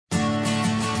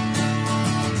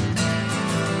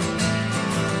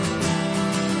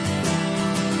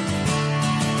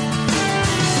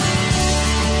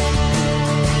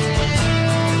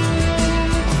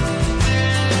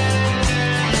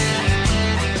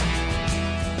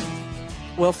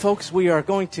Well, folks, we are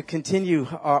going to continue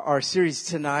our series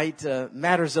tonight,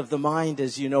 Matters of the Mind,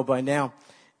 as you know by now.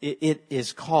 It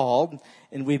is called,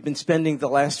 and we've been spending the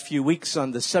last few weeks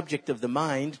on the subject of the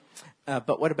mind,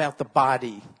 but what about the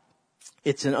body?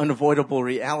 It's an unavoidable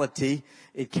reality.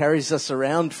 It carries us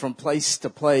around from place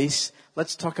to place.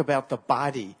 Let's talk about the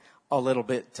body a little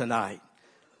bit tonight.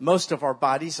 Most of our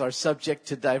bodies are subject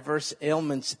to diverse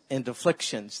ailments and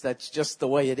afflictions. That's just the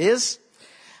way it is.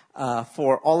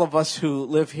 For all of us who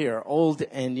live here, old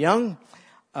and young,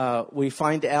 we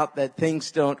find out that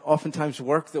things don't oftentimes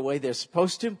work the way they're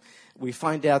supposed to. We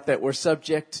find out that we're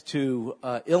subject to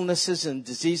illnesses and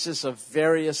diseases of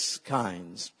various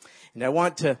kinds. And I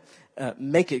want to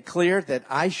make it clear that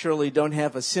I surely don't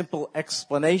have a simple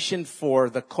explanation for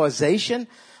the causation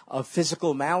of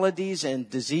physical maladies and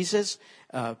diseases.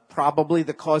 Probably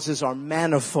the causes are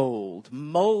manifold,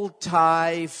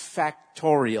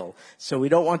 multifactorial. So we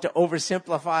don't want to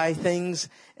oversimplify things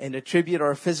and attribute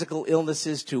our physical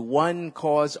illnesses to one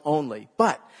cause only.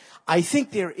 But I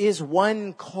think there is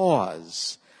one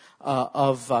cause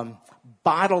of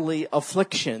bodily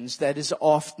afflictions that is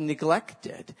often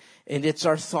neglected, and it's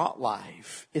our thought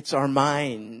life. It's our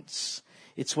minds.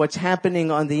 It's what's happening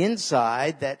on the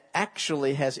inside that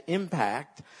actually has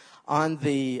impact on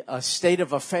the state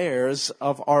of affairs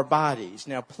of our bodies.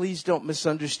 Now, please don't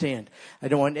misunderstand. I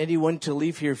don't want anyone to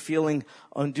leave here feeling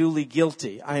unduly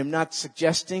guilty. I am not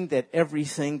suggesting that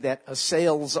everything that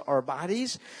assails our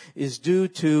bodies is due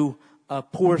to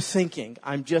poor thinking.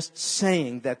 I'm just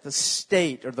saying that the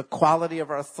state or the quality of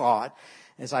our thought,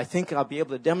 as I think I'll be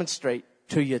able to demonstrate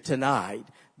to you tonight,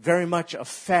 very much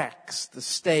affects the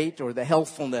state or the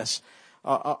healthfulness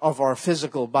of our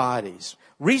physical bodies.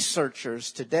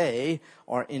 Researchers today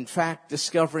are in fact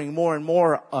discovering more and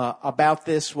more about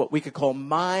this, what we could call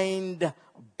mind-body,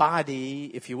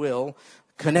 if you will,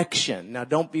 connection. Now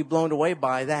don't be blown away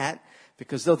by that,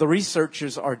 because though the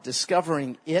researchers are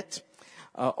discovering it,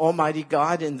 Almighty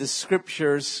God in the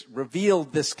Scriptures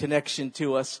revealed this connection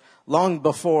to us long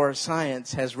before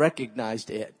science has recognized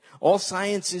it. All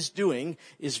science is doing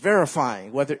is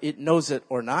verifying, whether it knows it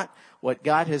or not, what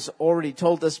God has already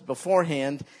told us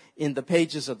beforehand in the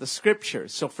pages of the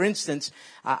Scriptures. So, for instance,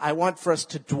 I want for us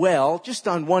to dwell just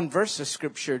on one verse of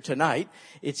Scripture tonight.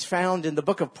 It's found in the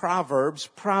book of Proverbs,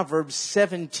 Proverbs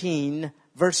 17,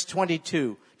 verse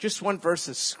 22. Just one verse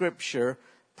of Scripture,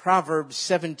 Proverbs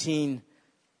 17,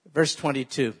 verse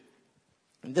 22.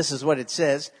 And this is what it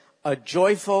says: a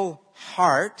joyful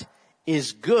heart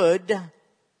is good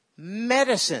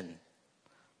medicine,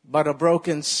 but a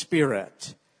broken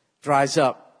spirit dries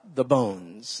up the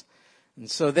bones. And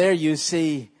so there you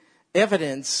see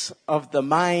evidence of the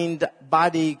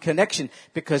mind-body connection,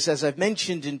 because as I've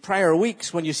mentioned in prior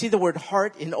weeks, when you see the word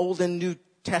heart in Old and New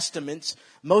Testaments,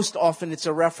 most often it's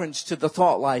a reference to the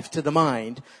thought life, to the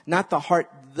mind, not the heart,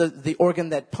 the organ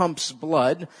that pumps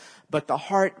blood, but the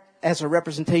heart as a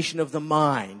representation of the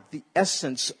mind, the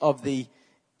essence of the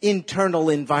internal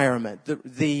environment,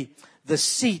 the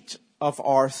seat of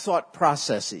our thought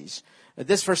processes.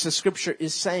 This verse of Scripture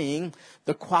is saying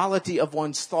the quality of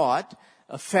one's thought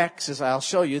affects, as I'll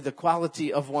show you, the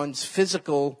quality of one's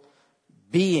physical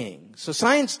being. So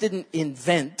science didn't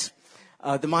invent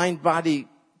the mind-body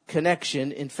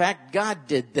connection. In fact, God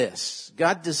did this.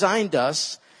 God designed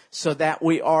us so that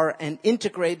we are an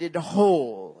integrated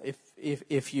whole,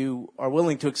 if you are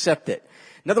willing to accept it.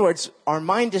 In other words, our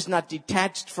mind is not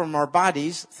detached from our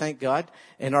bodies, thank God,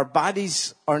 and our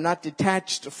bodies are not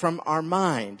detached from our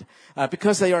mind.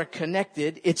 Because they are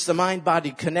connected, it's the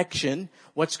mind-body connection.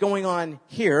 What's going on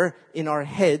here in our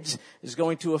heads is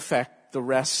going to affect the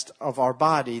rest of our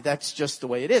body. That's just the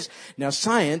way it is. Now,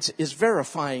 science is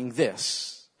verifying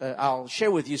this. I'll share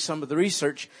with you some of the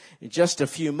research in just a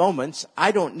few moments.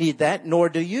 I don't need that, nor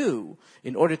do you,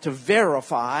 in order to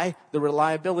verify the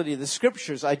reliability of the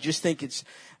Scriptures. I just think it's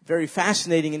very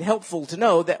fascinating and helpful to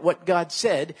know that what God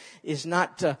said is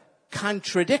not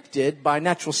contradicted by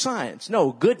natural science.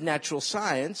 No, good natural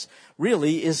science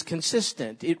really is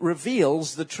consistent. It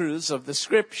reveals the truths of the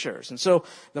Scriptures. And so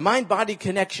the mind-body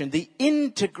connection, the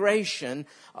integration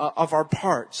of our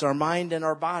parts, our mind and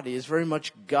our body, is very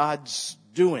much God's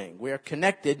doing. We are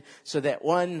connected so that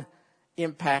one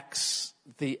impacts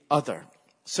the other.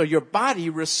 So your body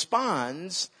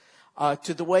responds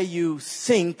to the way you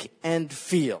think and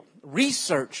feel.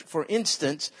 Research, for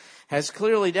instance, has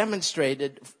clearly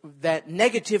demonstrated that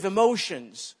negative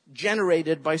emotions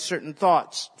generated by certain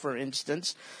thoughts, for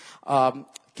instance,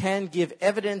 can give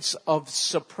evidence of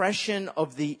suppression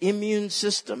of the immune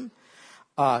system,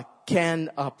 can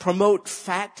promote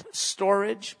fat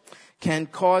storage, can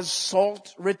cause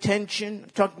salt retention,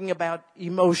 talking about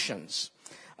emotions.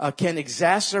 can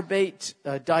exacerbate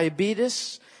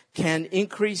diabetes, can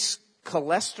increase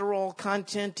cholesterol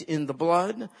content in the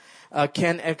blood,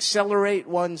 can accelerate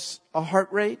one's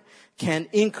heart rate, can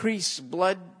increase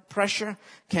blood pressure,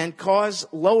 can cause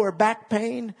lower back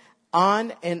pain,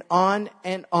 on and on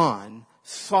and on.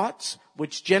 Thoughts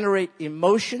which generate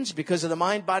emotions because of the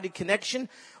mind-body connection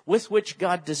with which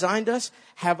God designed us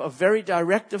have a very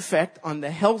direct effect on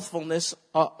the healthfulness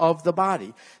of the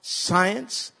body.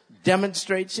 Science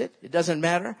demonstrates it. It doesn't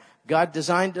matter. God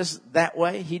designed us that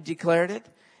way. He declared it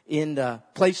in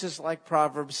places like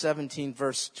Proverbs 17,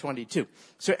 verse 22.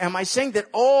 So am I saying that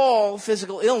all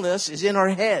physical illness is in our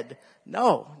head?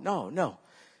 No.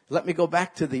 Let me go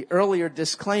back to the earlier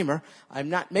disclaimer. I'm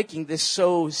not making this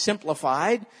so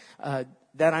simplified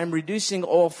that I'm reducing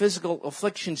all physical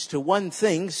afflictions to one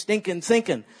thing, stinking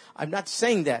thinking. I'm not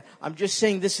saying that. I'm just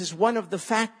saying this is one of the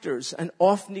factors, an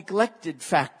oft-neglected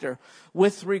factor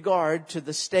with regard to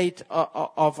the state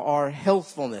of our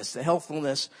healthfulness, the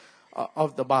healthfulness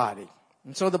of the body.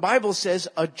 And so the Bible says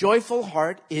a joyful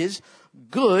heart is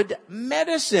good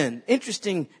medicine.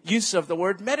 Interesting use of the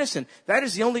word medicine. That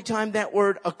is the only time that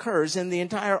word occurs in the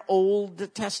entire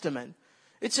Old Testament.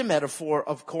 It's a metaphor,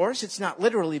 of course. It's not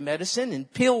literally medicine in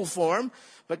pill form,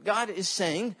 but God is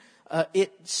saying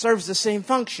it serves the same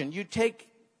function. You take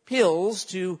pills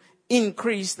to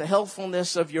increase the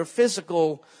healthfulness of your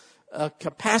physical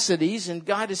capacities, and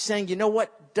God is saying, you know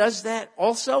what does that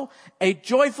also? A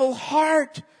joyful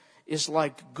heart is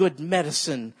like good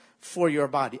medicine for your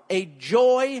body. A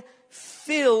joy-filled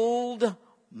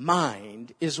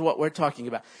mind is what we're talking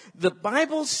about. The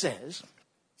Bible says,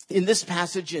 in this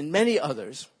passage and many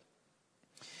others,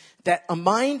 that a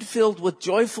mind filled with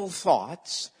joyful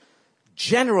thoughts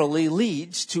generally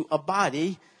leads to a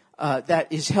body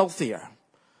that is healthier.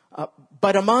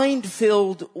 But a mind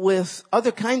filled with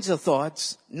other kinds of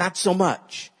thoughts, not so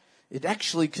much. It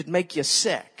actually could make you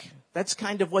sick. That's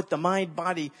kind of what the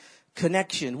mind-body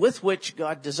connection with which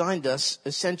God designed us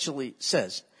essentially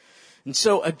says. And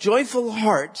so a joyful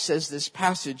heart, says this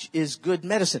passage, is good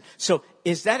medicine. So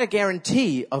is that a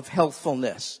guarantee of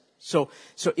healthfulness? So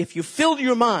if you fill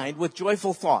your mind with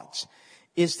joyful thoughts,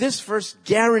 is this verse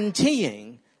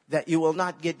guaranteeing that you will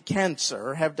not get cancer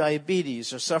or have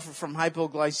diabetes or suffer from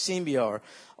hypoglycemia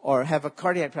or have a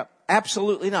cardiac problem?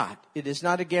 Absolutely not. It is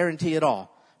not a guarantee at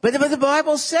all. But the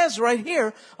Bible says right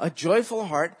here, a joyful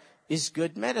heart is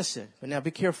good medicine. But now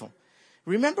be careful.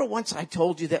 Remember once I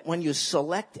told you that when you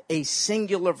select a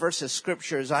singular verse of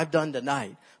scripture, as I've done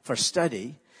tonight for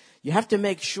study, you have to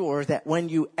make sure that when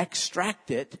you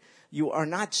extract it, you are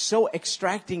not so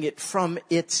extracting it from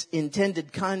its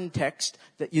intended context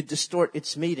that you distort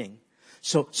its meaning.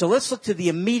 So let's look to the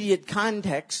immediate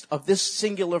context of this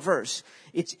singular verse.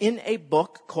 It's in a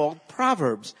book called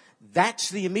Proverbs. That's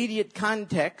the immediate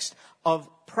context of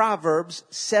Proverbs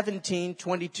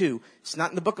 17:22. It's not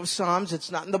in the book of Psalms.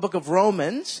 It's not in the book of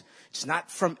Romans. It's not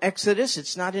from Exodus.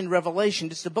 It's not in Revelation.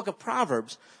 It's the book of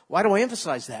Proverbs. Why do I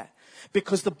emphasize that?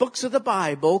 Because the books of the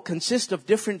Bible consist of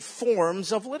different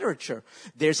forms of literature.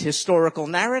 There's historical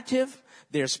narrative,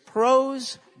 there's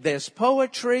prose, there's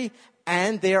poetry,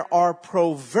 and there are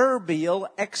proverbial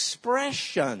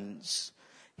expressions.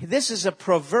 This is a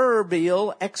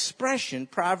proverbial expression,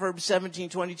 Proverbs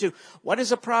 17:22. What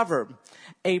is a proverb?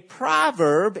 A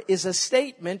proverb is a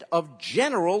statement of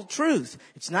general truth.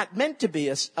 It's not meant to be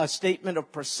a statement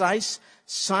of precise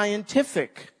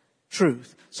scientific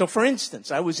truth. So, for instance,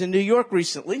 I was in New York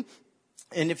recently,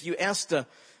 and if you asked a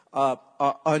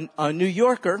New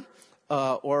Yorker,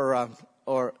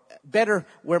 or better,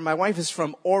 where my wife is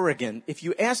from, Oregon, if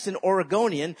you asked an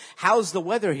Oregonian, how's the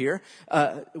weather here,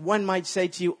 one might say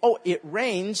to you, oh, it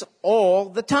rains all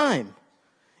the time.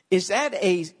 Is that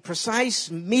a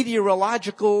precise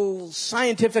meteorological,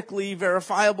 scientifically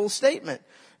verifiable statement?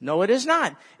 No, it is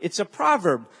not. It's a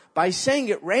proverb. By saying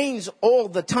it rains all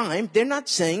the time, they're not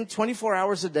saying 24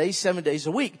 hours a day, 7 days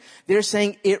a week. They're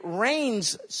saying it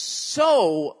rains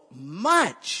so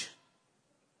much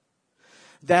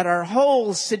that our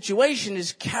whole situation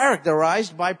is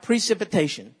characterized by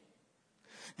precipitation.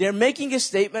 They're making a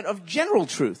statement of general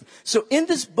truth. So in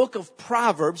this book of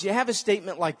Proverbs, you have a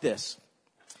statement like this.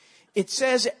 It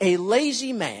says, a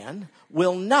lazy man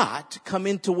will not come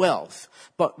into wealth,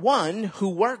 but one who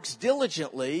works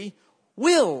diligently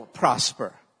will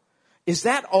prosper. Is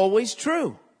that always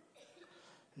true?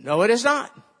 No, it is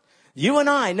not. You and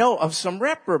I know of some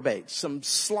reprobates, some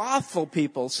slothful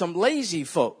people, some lazy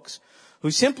folks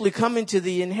who simply come into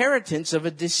the inheritance of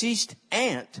a deceased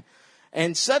aunt,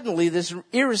 and suddenly this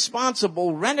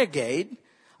irresponsible renegade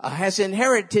has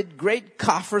inherited great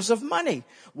coffers of money.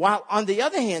 While on the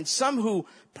other hand, some who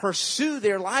pursue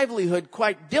their livelihood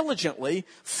quite diligently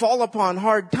fall upon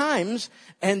hard times,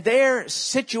 and their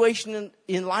situation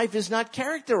in life is not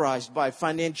characterized by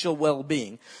financial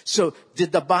well-being. So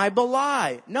did the Bible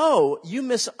lie? No, you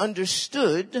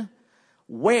misunderstood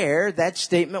where that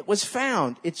statement was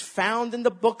found. It's found in the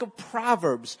book of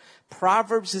Proverbs.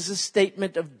 Proverbs is a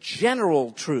statement of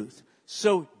general truth.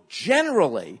 So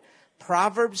generally,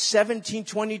 Proverbs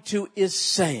 17:22 is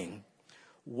saying,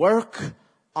 work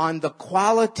on the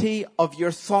quality of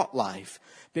your thought life,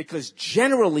 because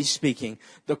generally speaking,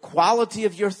 the quality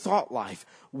of your thought life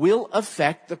will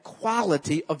affect the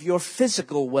quality of your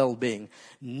physical well-being.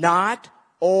 Not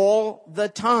all the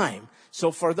time. So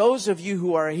for those of you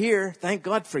who are here, thank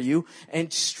God for you,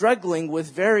 and struggling with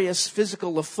various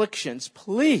physical afflictions,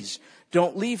 please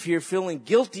don't leave here feeling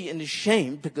guilty and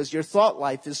ashamed because your thought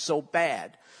life is so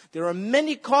bad. There are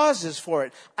many causes for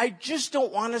it. I just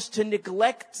don't want us to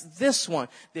neglect this one.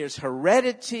 There's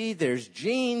heredity, there's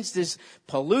genes, there's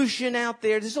pollution out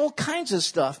there, there's all kinds of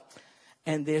stuff.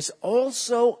 And there's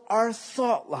also our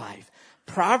thought life.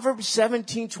 Proverbs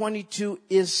 17:22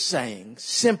 is saying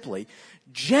simply,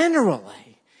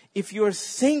 generally, if you're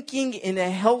thinking in a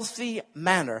healthy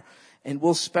manner, and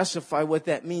we'll specify what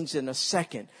that means in a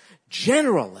second,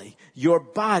 generally, your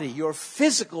body, your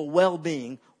physical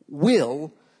well-being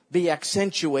will be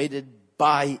accentuated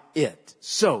by it.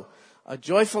 So, a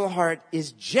joyful heart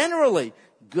is generally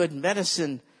good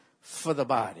medicine for the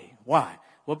body. Why?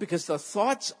 Well, because the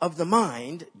thoughts of the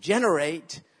mind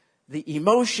generate the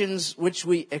emotions which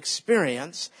we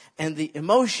experience, and the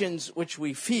emotions which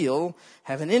we feel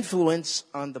have an influence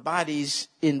on the bodies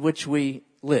in which we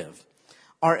live.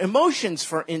 Our emotions,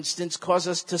 for instance, cause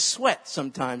us to sweat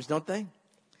sometimes, don't they?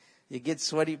 You get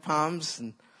sweaty palms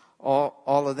and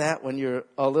all of that when you're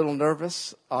a little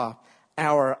nervous.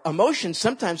 Our emotions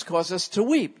sometimes cause us to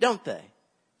weep, don't they?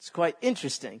 It's quite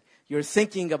interesting. You're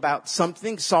thinking about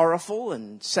something sorrowful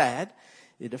and sad.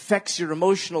 It affects your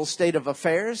emotional state of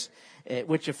affairs,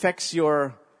 which affects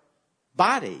your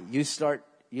body. You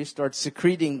start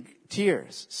secreting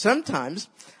tears. Sometimes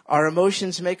our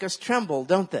emotions make us tremble,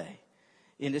 don't they?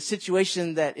 In a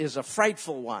situation that is a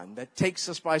frightful one, that takes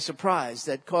us by surprise,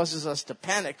 that causes us to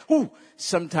panic,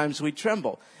 sometimes we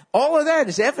tremble. All of that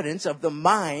is evidence of the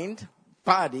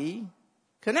mind-body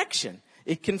connection.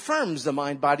 It confirms the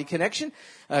mind-body connection.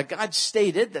 God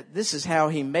stated that this is how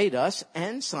He made us,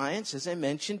 and science, as I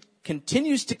mentioned,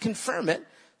 continues to confirm it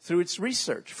through its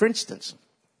research. For instance,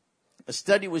 a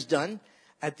study was done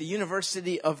at the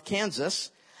University of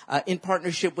Kansas in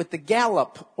partnership with the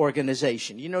Gallup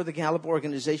organization. You know the Gallup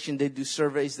organization, they do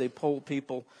surveys, they poll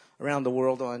people around the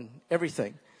world on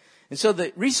everything. And so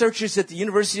the researchers at the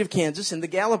University of Kansas and the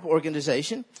Gallup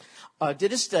organization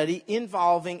did a study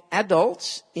involving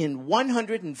adults in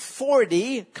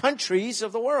 140 countries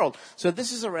of the world. So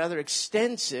this is a rather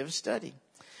extensive study.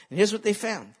 And here's what they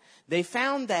found. They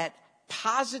found that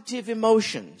positive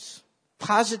emotions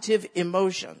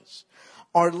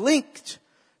are linked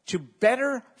to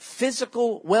better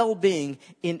physical well-being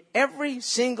in every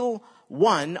single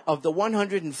one of the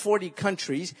 140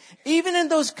 countries, even in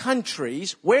those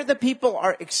countries where the people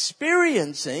are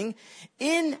experiencing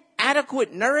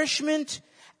inadequate nourishment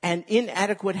and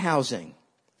inadequate housing.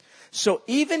 So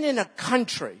even in a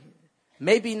country,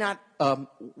 maybe not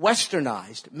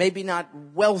westernized, maybe not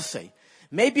wealthy,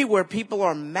 maybe where people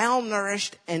are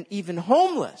malnourished and even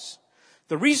homeless,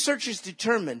 the researchers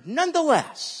determined,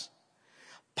 nonetheless,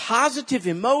 positive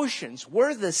emotions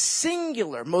were the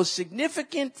singular, most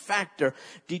significant factor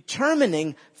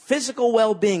determining physical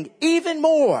well-being even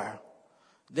more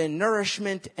than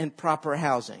nourishment and proper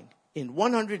housing in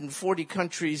 140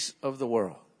 countries of the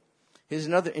world. Here's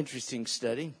another interesting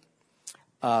study.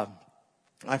 I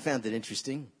found it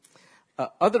interesting.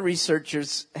 Other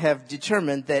researchers have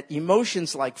determined that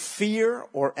emotions like fear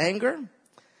or anger,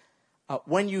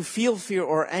 when you feel fear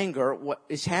or anger, what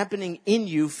is happening in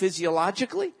you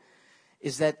physiologically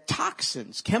is that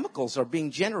toxins, chemicals are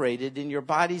being generated in your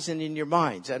bodies and in your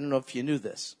minds. I don't know if you knew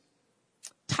this.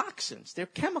 Toxins, they're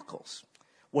chemicals.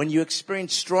 When you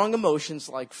experience strong emotions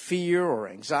like fear or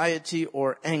anxiety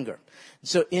or anger.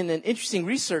 So in an interesting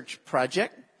research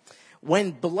project,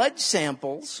 when blood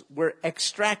samples were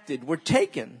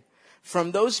taken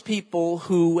from those people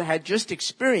who had just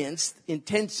experienced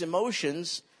intense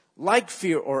emotions like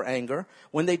fear or anger,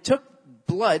 when they took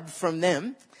blood from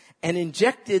them and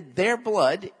injected their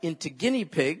blood into guinea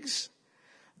pigs,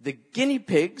 the guinea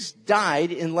pigs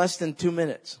died in less than 2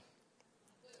 minutes.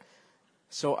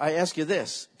 So I ask you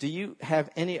this, do you have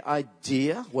any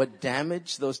idea what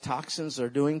damage those toxins are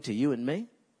doing to you and me?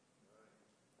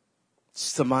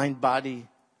 It's the mind-body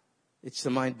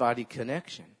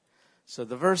connection. So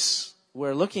the verse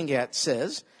we're looking at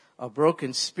says, a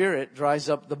broken spirit dries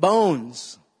up the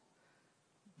bones.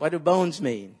 What do bones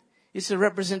mean? It's a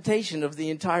representation of the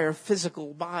entire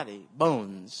physical body.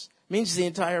 Bones means the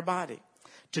entire body.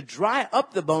 To dry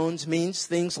up the bones means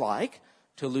things like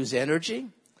to lose energy,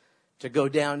 to go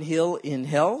downhill in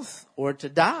health, or to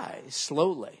die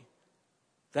slowly.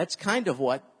 That's kind of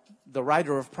what the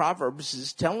writer of Proverbs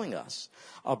is telling us.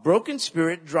 A broken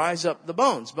spirit dries up the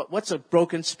bones. But what's a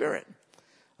broken spirit?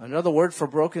 Another word for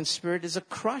broken spirit is a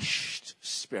crushed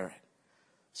spirit.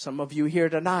 Some of you here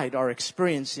tonight are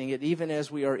experiencing it even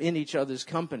as we are in each other's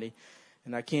company.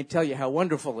 And I can't tell you how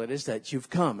wonderful it is that you've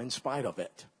come in spite of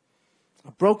it.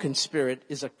 A broken spirit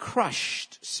is a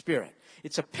crushed spirit.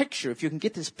 It's a picture, if you can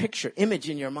get this picture, image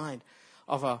in your mind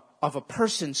of a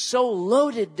person so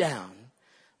loaded down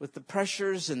with the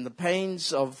pressures and the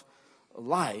pains of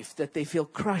life that they feel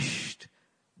crushed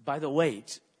by the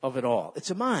weight of it all.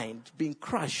 It's a mind being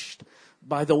crushed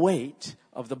by the weight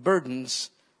of the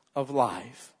burdens of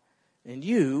life. And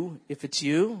you, if it's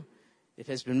you, it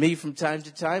has been me from time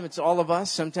to time, it's all of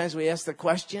us. Sometimes we ask the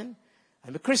question,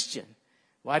 I'm a Christian.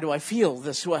 Why do I feel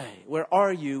this way? Where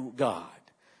are you, God?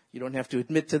 You don't have to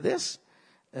admit to this,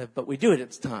 but we do it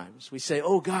at times. We say,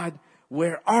 oh God,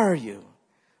 where are you?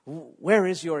 Where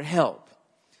is your help?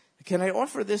 Can I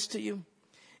offer this to you?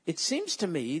 It seems to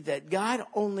me that God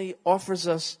only offers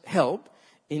us help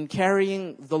in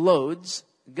carrying the loads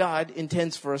God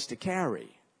intends for us to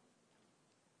carry.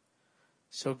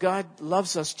 So God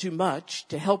loves us too much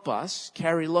to help us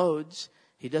carry loads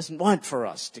He doesn't want for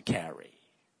us to carry.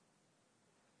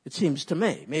 It seems to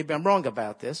me. Maybe I'm wrong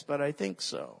about this, but I think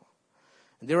so.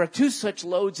 And there are two such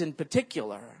loads in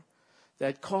particular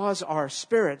that cause our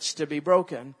spirits to be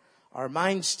broken, our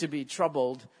minds to be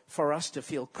troubled, for us to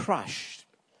feel crushed.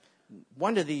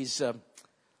 One of these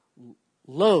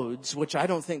loads, which I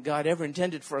don't think God ever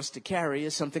intended for us to carry,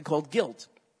 is something called guilt.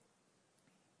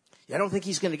 I don't think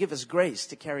He's going to give us grace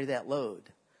to carry that load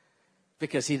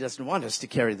because He doesn't want us to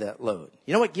carry that load.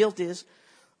 You know what guilt is?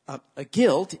 A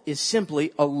guilt is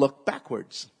simply a look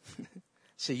backwards.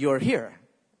 So you're here.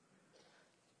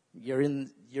 You're in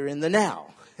the now.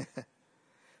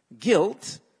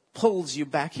 Guilt pulls you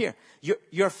back here.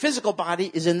 Your physical body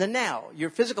is in the now. Your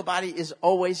physical body is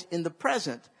always in the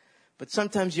present. But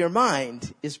sometimes your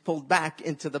mind is pulled back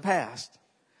into the past.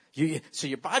 So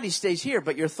your body stays here,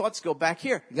 but your thoughts go back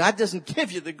here. God doesn't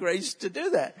give you the grace to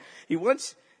do that. He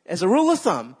wants, as a rule of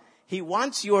thumb, He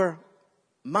wants your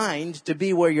mind to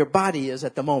be where your body is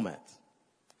at the moment.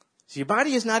 So your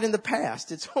body is not in the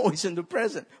past. It's always in the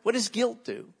present. What does guilt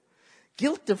do?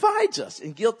 Guilt divides us,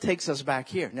 and guilt takes us back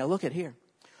here. Now look at here.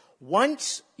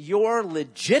 Once your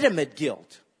legitimate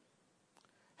guilt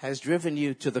has driven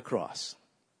you to the cross,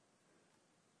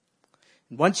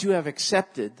 once you have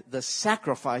accepted the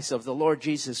sacrifice of the Lord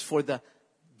Jesus for the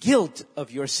guilt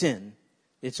of your sin,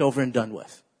 it's over and done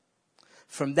with.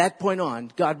 From that point on,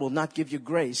 God will not give you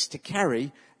grace to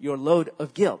carry your load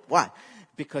of guilt. Why?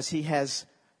 Because He has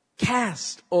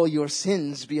cast all your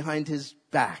sins behind His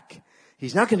back.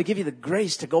 He's not going to give you the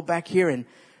grace to go back here and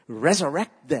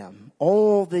resurrect them.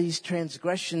 All these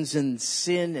transgressions and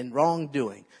sin and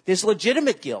wrongdoing. There's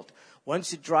legitimate guilt.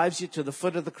 Once it drives you to the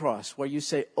foot of the cross where you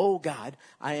say, oh God,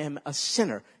 I am a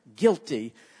sinner,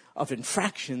 guilty of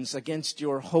infractions against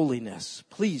your holiness.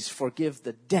 Please forgive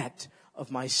the debt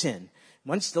of my sin.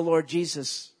 Once the Lord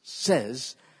Jesus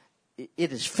says,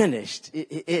 it is finished,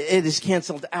 it is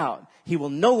canceled out, He will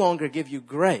no longer give you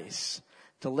grace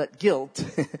to let guilt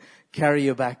carry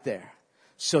you back there.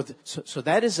 So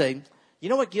that is you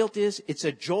know what guilt is? It's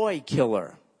a joy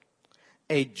killer.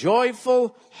 A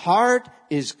joyful heart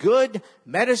is good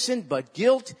medicine, but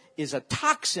guilt is a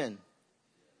toxin.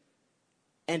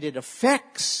 And it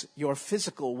affects your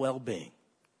physical well-being.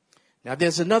 Now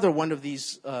there's another one of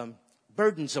these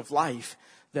burdens of life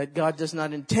that God does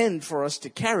not intend for us to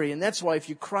carry. And that's why if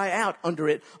you cry out under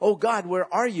it, oh God,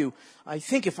 where are you? I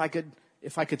think if I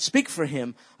could speak for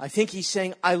Him, I think He's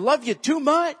saying, I love you too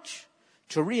much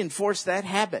to reinforce that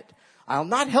habit. I'll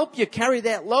not help you carry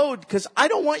that load because I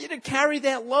don't want you to carry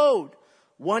that load.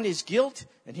 One is guilt,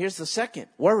 and here's the second,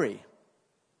 worry.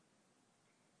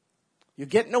 You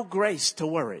get no grace to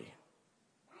worry.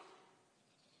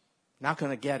 Not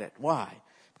going to get it. Why?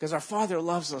 Because our Father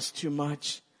loves us too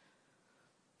much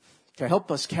to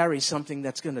help us carry something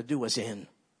that's going to do us in.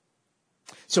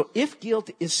 So if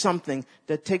guilt is something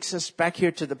that takes us back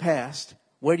here to the past,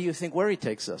 where do you think worry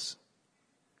takes us?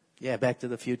 Yeah, back to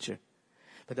the future.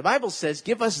 But the Bible says,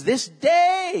 give us this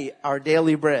day our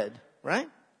daily bread, right?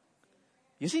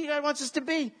 You see, God wants us to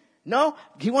be No,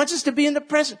 he wants us to be in the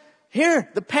present. Here,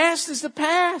 the past is the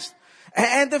past.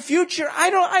 And the future, I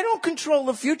don't control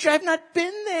the future. I've not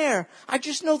been there. I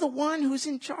just know the one who's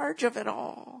in charge of it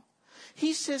all.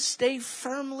 He says, stay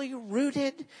firmly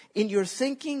rooted in your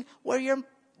thinking where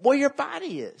your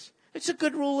body is. It's a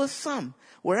good rule of thumb.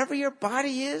 Wherever your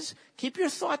body is, keep your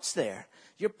thoughts there.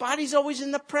 Your body's always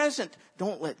in the present.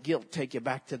 Don't let guilt take you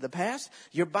back to the past.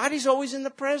 Your body's always in the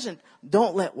present.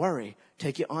 Don't let worry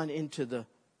take you on into the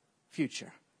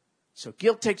future. So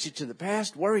guilt takes you to the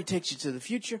past. Worry takes you to the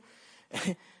future.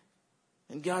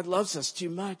 And God loves us too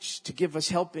much to give us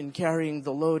help in carrying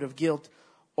the load of guilt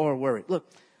or worry. Look,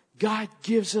 God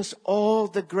gives us all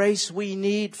the grace we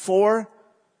need for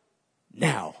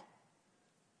now.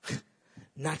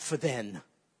 Not for then.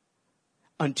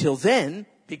 Until then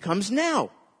becomes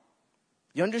now.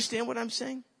 You understand what I'm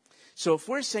saying? So if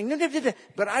we're saying, no,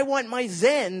 but I want my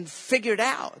then figured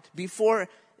out before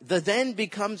the then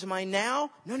becomes my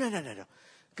now. No.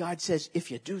 God says, if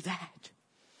you do that,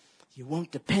 you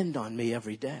won't depend on me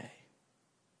every day.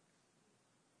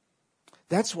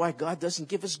 That's why God doesn't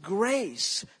give us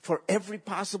grace for every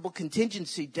possible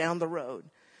contingency down the road.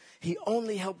 He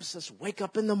only helps us wake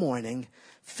up in the morning,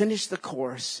 finish the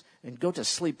course, and go to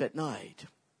sleep at night.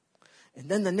 And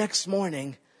then the next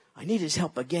morning, I need his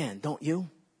help again, don't you?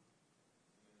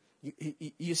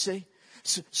 You see?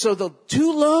 So the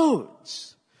two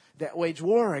loads that wage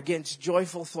war against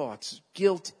joyful thoughts,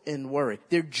 guilt and worry,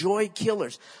 they're joy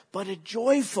killers. But a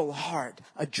joyful heart,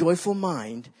 a joyful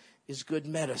mind is good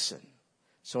medicine.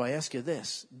 So I ask you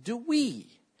this, do we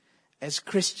as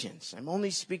Christians, I'm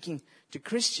only speaking to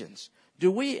Christians,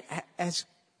 do we as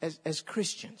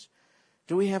Christians,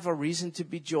 do we have a reason to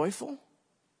be joyful?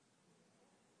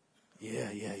 Yeah.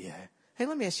 Hey,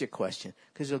 let me ask you a question,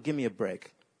 because it'll give me a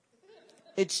break.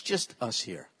 It's just us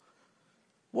here.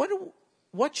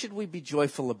 What should we be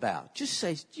joyful about? Just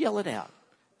say, yell it out.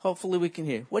 Hopefully we can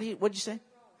hear. What'd you say?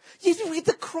 You read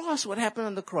the cross. What happened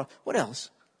on the cross? What else?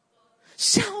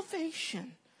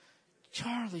 Salvation.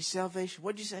 Charlie, salvation.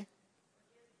 What'd you say?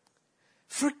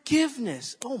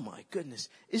 Forgiveness. Oh my goodness.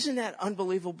 Isn't that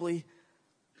unbelievably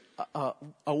a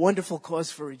wonderful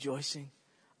cause for rejoicing?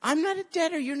 I'm not a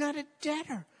debtor. You're not a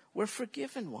debtor. We're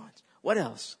forgiven ones. What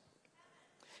else?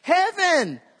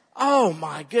 Heaven. Oh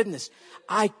my goodness.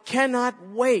 I cannot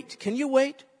wait. Can you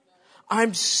wait?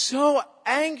 I'm so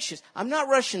anxious. I'm not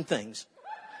rushing things.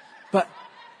 But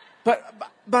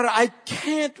I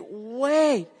can't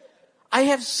wait. I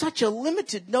have such a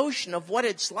limited notion of what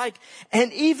it's like.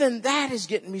 And even that is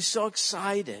getting me so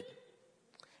excited.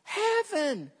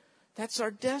 Heaven. That's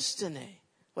our destiny.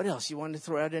 What else? You want to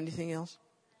throw out anything else?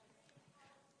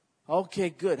 Okay,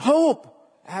 good. Hope.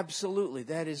 Absolutely.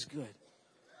 That is good.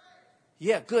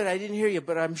 Yeah, good. I didn't hear you,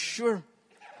 but I'm sure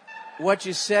what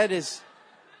you said is,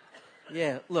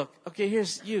 yeah, look. Okay,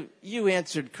 here's, you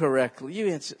answered correctly. You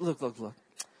answered, look.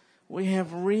 We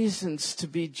have reasons to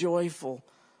be joyful,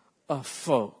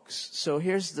 folks. So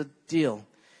here's the deal.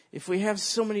 If we have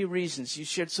so many reasons, you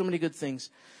shared so many good things.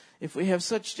 If we have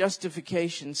such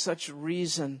justification, such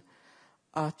reason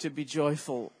to be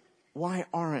joyful, why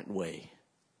aren't we?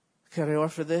 Can I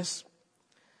offer this?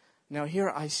 Now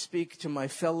here I speak to my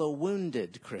fellow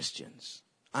wounded Christians.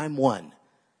 I'm one.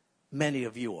 Many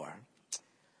of you are.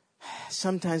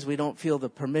 Sometimes we don't feel the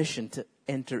permission to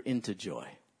enter into joy.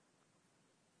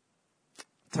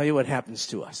 I'll tell you what happens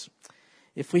to us.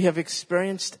 If we have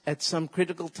experienced at some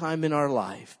critical time in our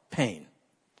life pain,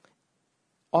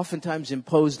 oftentimes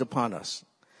imposed upon us,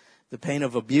 the pain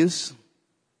of abuse,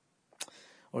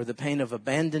 or the pain of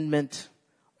abandonment,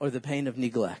 or the pain of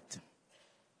neglect,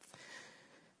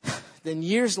 then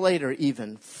years later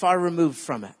even, far removed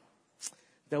from it,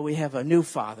 though we have a new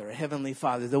Father, a heavenly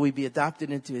Father, though we be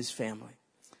adopted into his family,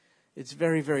 it's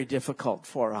very, very difficult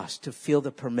for us to feel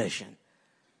the permission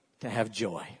to have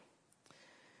joy.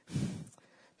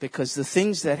 Because the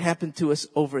things that happen to us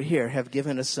over here have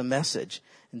given us a message,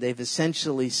 and they've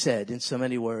essentially said, in so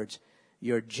many words,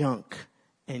 you're junk,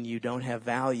 and you don't have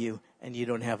value, and you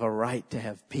don't have a right to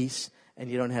have peace,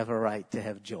 and you don't have a right to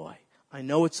have joy. I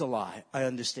know it's a lie. I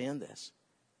understand this.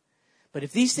 But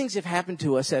if these things have happened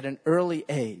to us at an early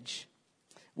age,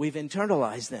 we've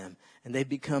internalized them, and they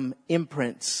become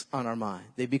imprints on our mind.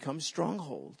 They become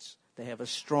strongholds. They have a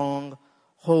strong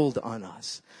hold on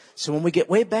us. So when we get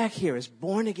way back here as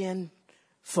born-again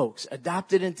folks,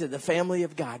 adopted into the family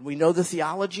of God, we know the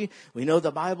theology, we know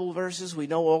the Bible verses, we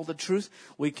know all the truth,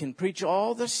 we can preach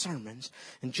all the sermons,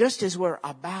 and just as we're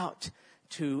about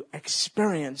to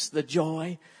experience the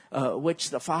joy which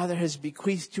the Father has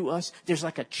bequeathed to us, there's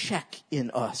like a check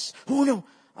in us. Oh no,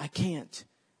 I can't.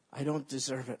 I don't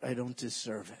deserve it. I don't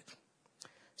deserve it.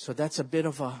 So that's a bit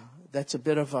of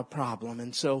a problem.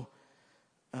 And so,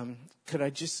 could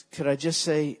I just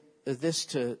say this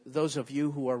to those of you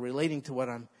who are relating to what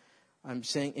I'm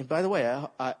saying? And by the way,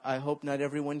 I hope not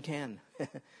everyone can,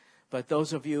 but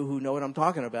those of you who know what I'm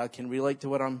talking about can relate to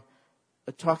what I'm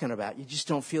talking about. You just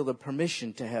don't feel the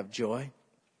permission to have joy.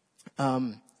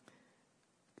 Could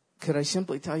I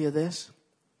simply tell you this?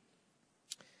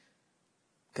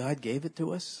 God gave it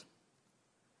to us.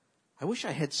 I wish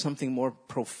I had something more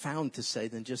profound to say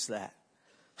than just that.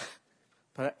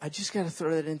 But I just got to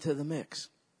throw that into the mix.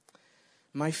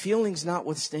 My feelings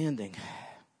notwithstanding,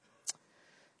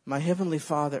 my Heavenly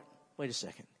Father, wait a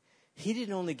second. He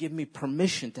didn't only give me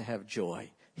permission to have joy.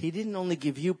 He didn't only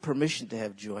give you permission to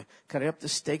have joy. Could I up the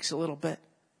stakes a little bit?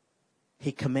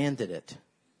 He commanded it.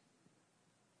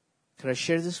 Could I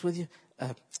share this with you?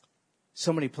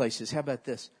 So many places. How about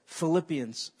this?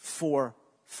 Philippians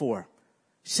 4:4.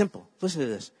 Simple. Listen to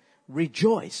this.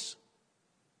 Rejoice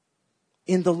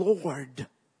in the Lord.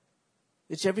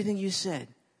 It's everything you said.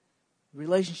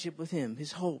 Relationship with Him,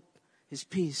 His hope, His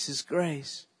peace, His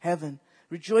grace, heaven.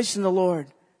 Rejoice in the Lord.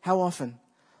 How often?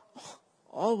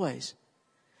 Always.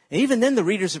 And even then the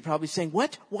readers are probably saying,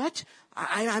 what?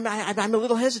 I'm a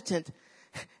little hesitant.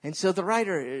 And so the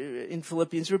writer in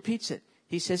Philippians repeats it.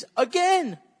 He says,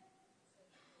 again,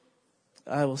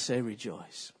 I will say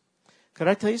rejoice. Could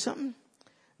I tell you something?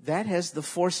 That has the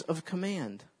force of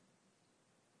command.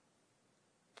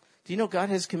 Do you know God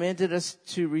has commanded us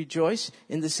to rejoice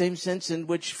in the same sense in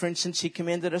which, for instance, He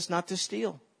commanded us not to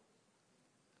steal?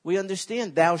 We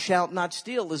understand thou shalt not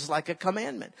steal is like a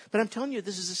commandment. But I'm telling you,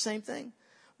 this is the same thing.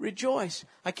 Rejoice.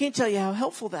 I can't tell you how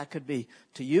helpful that could be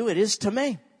to you. It is to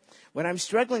me. When I'm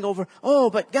struggling over,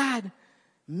 but God,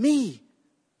 me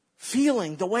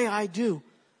feeling the way I do,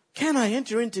 can I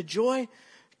enter into joy?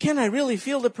 Can I really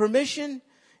feel the permission?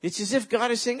 It's as if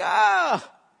God is saying, I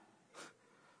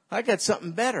got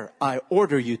something better. I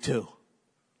order you to.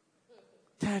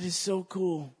 That is so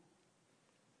cool.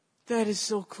 That is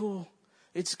so cool.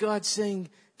 It's God saying,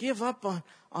 give up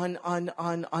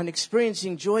on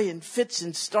experiencing joy in fits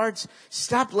and starts.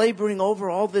 Stop laboring over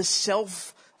all this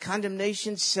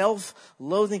self-condemnation,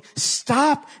 self-loathing.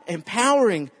 Stop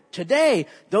empowering today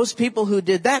those people who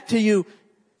did that to you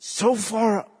so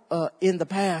far in the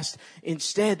past.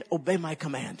 Instead, obey my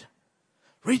command.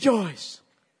 Rejoice.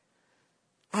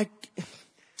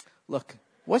 Look,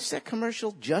 what's that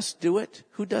commercial? Just do it.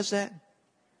 Who does that?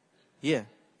 Yeah.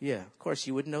 Of course,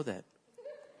 you wouldn't know that.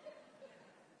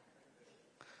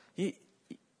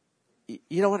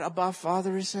 You know what Abba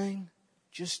Father is saying?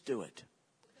 Just do it.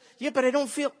 Yeah, but I don't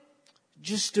feel.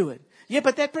 Just do it. Yeah,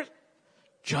 but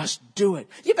just do it.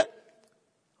 Yeah, but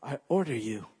I order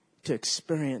you to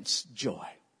experience joy.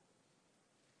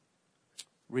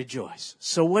 Rejoice.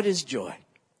 So what is joy?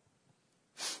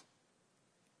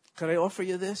 Could I offer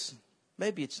you this?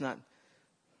 Maybe it's not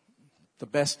the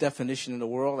best definition in the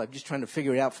world. I'm just trying to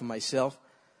figure it out for myself.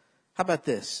 How about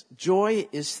this? Joy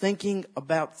is thinking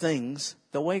about things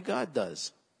the way God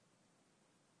does.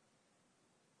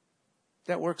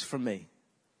 That works for me.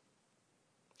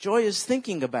 Joy is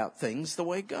thinking about things the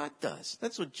way God does.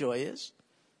 That's what joy is.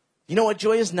 You know what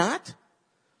joy is not?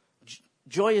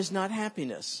 Joy is not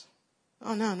happiness.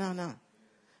 Oh, no.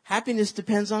 Happiness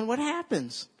depends on what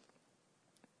happens.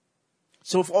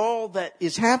 So if all that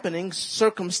is happening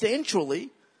circumstantially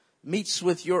meets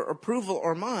with your approval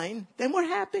or mine, then we're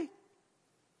happy.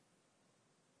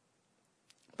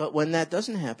 But when that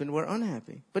doesn't happen, we're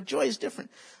unhappy. But joy is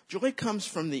different. Joy comes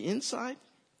from the inside.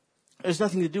 There's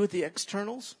nothing to do with the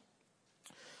externals.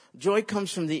 Joy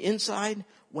comes from the inside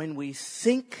when we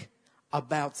think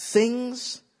about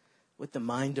things with the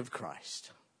mind of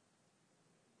Christ.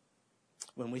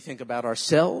 When we think about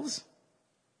ourselves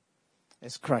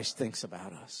as Christ thinks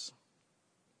about us.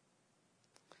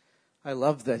 I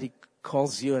love that He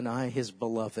calls you and I His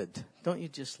beloved. Don't you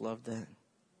just love that?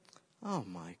 Oh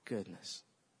my goodness.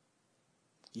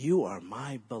 You are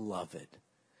my beloved.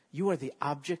 You are the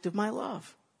object of my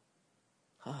love.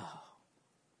 Oh.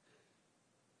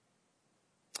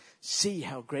 See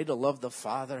how great a love the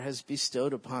Father has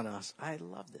bestowed upon us. I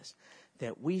love this.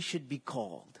 That we should be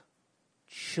called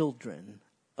children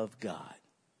of God.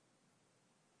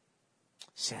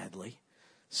 Sadly,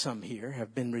 some here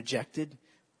have been rejected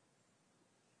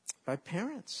by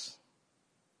parents.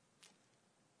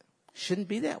 Shouldn't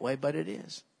be that way, but it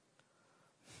is.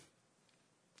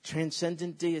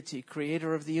 Transcendent deity,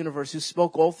 creator of the universe, who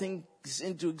spoke all things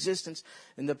into existence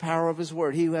in the power of His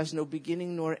word. He who has no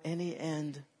beginning nor any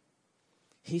end.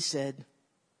 He said,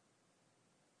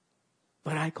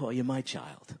 but I call you my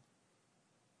child.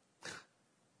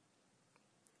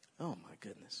 Oh my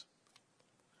goodness.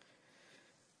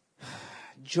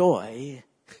 Joy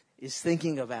is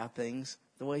thinking about things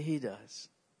the way he does.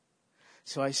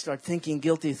 So I start thinking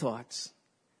guilty thoughts.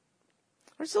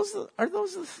 Are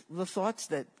those the thoughts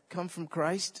that come from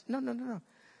Christ? No.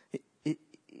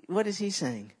 What is he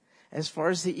saying? As far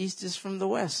as the east is from the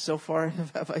west, so far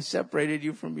have I separated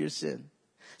you from your sin.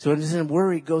 So when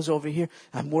worry goes over here,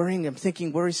 I'm worrying, I'm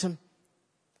thinking worrisome.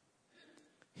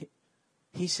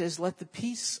 He says, let the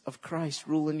peace of Christ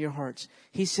rule in your hearts.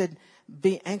 He said,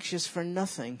 be anxious for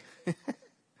nothing.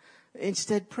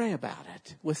 Instead, pray about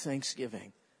it with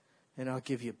thanksgiving, and I'll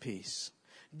give you peace.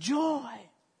 Joy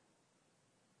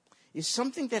is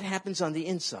something that happens on the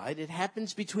inside. It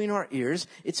happens between our ears.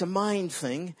 It's a mind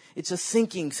thing. It's a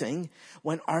thinking thing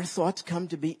when our thoughts come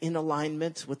to be in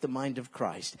alignment with the mind of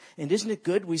Christ. And isn't it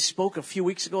good? We spoke a few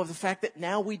weeks ago of the fact that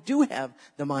now we do have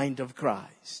the mind of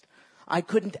Christ. I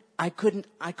couldn't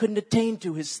attain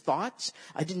to his thoughts.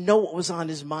 I didn't know what was on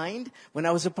his mind when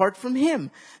I was apart from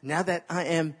him. Now that I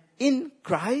am in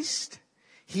Christ,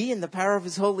 he, in the power of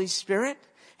his Holy Spirit,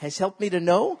 has helped me to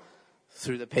know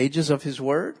through the pages of his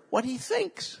word what he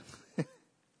thinks. And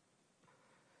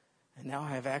now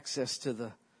I have access to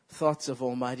the thoughts of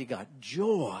Almighty God.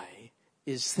 Joy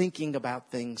is thinking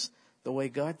about things the way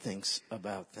God thinks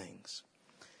about things.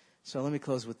 So let me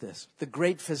close with this. The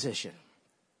great physician,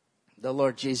 the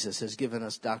Lord Jesus, has given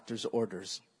us doctor's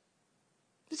orders.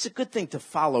 It's a good thing to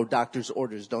follow doctor's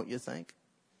orders, don't you think?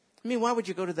 I mean, why would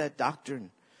you go to that doctor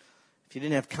if you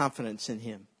didn't have confidence in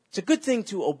him? It's a good thing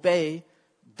to obey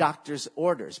doctor's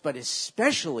orders, but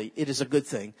especially it is a good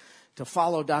thing to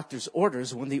follow doctor's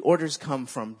orders when the orders come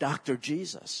from Dr.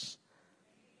 Jesus.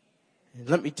 And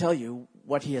let me tell you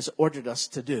what he has ordered us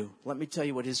to do. Let me tell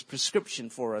you what his prescription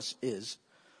for us is.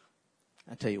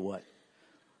 I'll tell you what.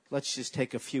 Let's just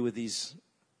take a few of these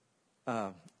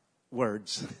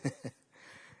words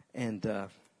and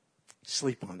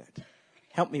sleep on it.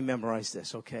 Help me memorize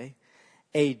this, okay?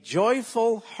 A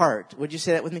joyful heart. Would you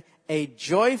say that with me? A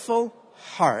joyful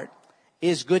heart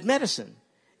is good medicine.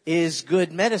 Is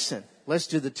good medicine. Let's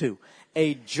do the two.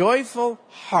 A joyful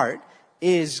heart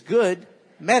is good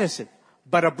medicine.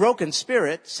 But a broken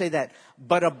spirit, say that.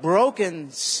 But a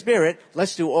broken spirit,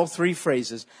 let's do all three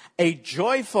phrases. A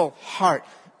joyful heart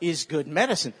is good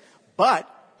medicine. But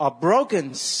a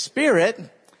broken spirit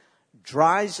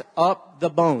dries up the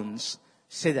bones.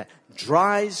 Say that.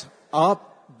 Dries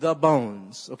up the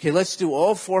bones. Okay, let's do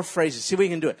all four phrases. See if we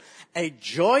can do it. A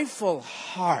joyful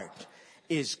heart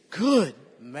is good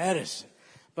medicine,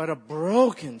 but a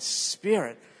broken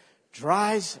spirit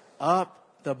dries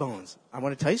up the bones. I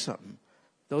want to tell you something.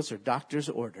 Those are doctor's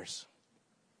orders.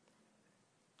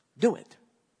 Do it.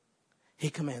 He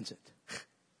commands it.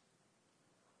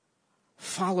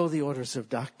 Follow the orders of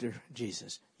Dr.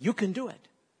 Jesus. You can do it.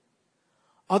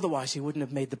 Otherwise, he wouldn't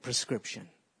have made the prescription.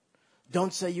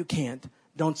 Don't say you can't.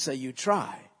 Don't say you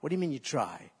try. What do you mean you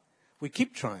try? We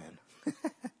keep trying.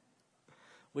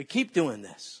 We keep doing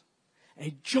this.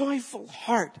 A joyful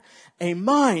heart, a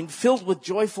mind filled with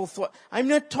joyful thought. I'm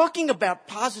not talking about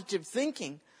positive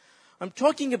thinking. I'm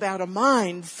talking about a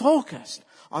mind focused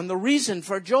on the reason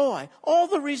for joy. All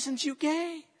the reasons you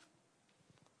gave.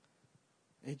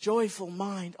 A joyful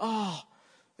mind. Oh,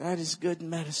 that is good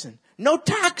medicine. No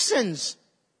toxins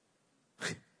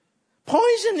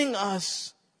poisoning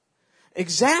us,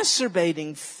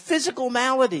 exacerbating physical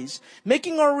maladies,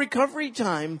 making our recovery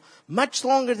time much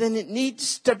longer than it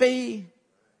needs to be.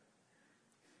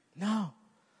 No.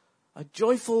 A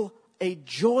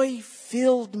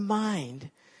joy-filled mind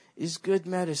is good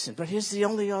medicine. But here's the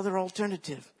only other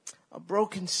alternative. A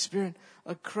broken spirit,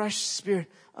 a crushed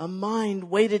spirit, a mind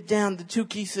weighted down. The two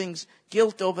key things,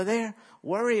 guilt over there,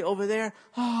 worry over there.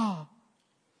 Oh,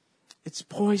 it's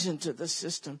poison to the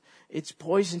system. It's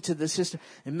poison to the system.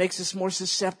 It makes us more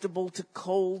susceptible to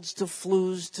colds, to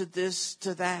flus, to this,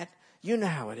 to that. You know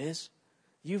how it is.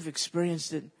 You've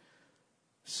experienced it.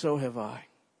 So have I.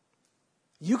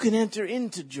 You can enter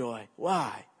into joy.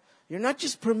 Why? You're not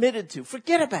just permitted to.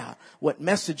 Forget about what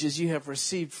messages you have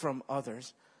received from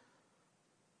others.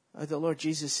 The Lord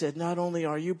Jesus said, not only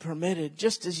are you permitted,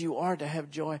 just as you are to have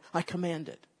joy, I command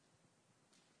it.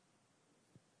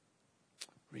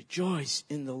 Rejoice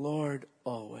in the Lord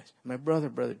always. My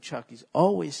brother Chuck, he's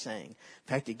always saying, in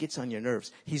fact, it gets on your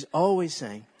nerves. He's always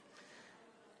saying,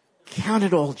 count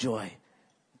it all joy.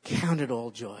 Count it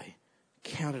all joy.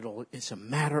 Count it all. It's a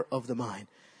matter of the mind.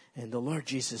 And the Lord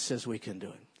Jesus says we can do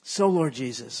it. So, Lord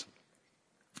Jesus,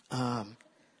 we're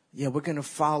going to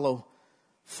follow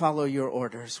your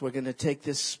orders. We're going to take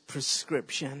this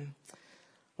prescription.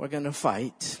 We're going to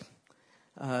fight.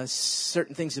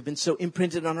 Certain things have been so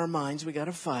imprinted on our minds. We got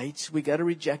to fight. We got to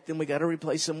reject them. We got to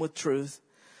replace them with truth.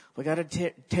 We got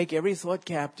to take every thought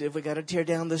captive. We got to tear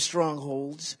down the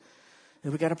strongholds.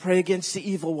 And we got to pray against the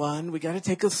evil one. We got to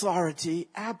take authority.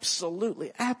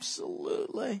 Absolutely,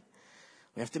 absolutely.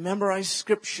 We have to memorize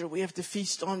Scripture. We have to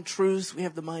feast on truth. We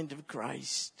have the mind of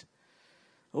Christ.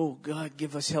 Oh, God,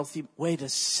 give us healthy. Wait a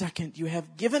second. You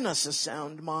have given us a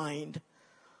sound mind.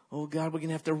 Oh, God, we're going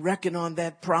to have to reckon on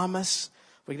that promise.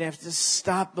 We're going to have to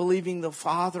stop believing the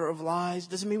father of lies.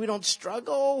 Doesn't mean we don't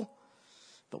struggle,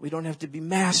 but we don't have to be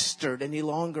mastered any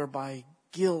longer by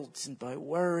guilt and by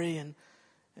worry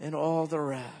and all the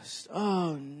rest.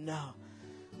 Oh, no.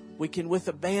 We can with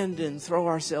abandon throw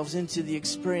ourselves into the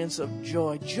experience of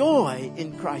joy. Joy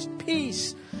in Christ.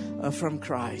 Peace from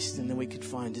Christ. And then we could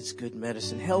find it's good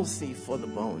medicine. Healthy for the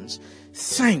bones.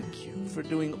 Thank you for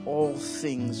doing all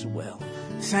things well.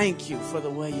 Thank you for the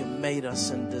way you made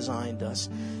us and designed us.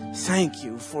 Thank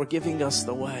you for giving us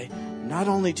the way, not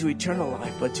only to eternal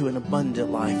life, but to an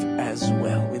abundant life as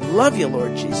well. We love you,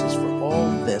 Lord Jesus, for all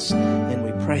this. And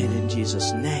we pray it in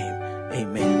Jesus' name.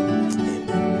 Amen.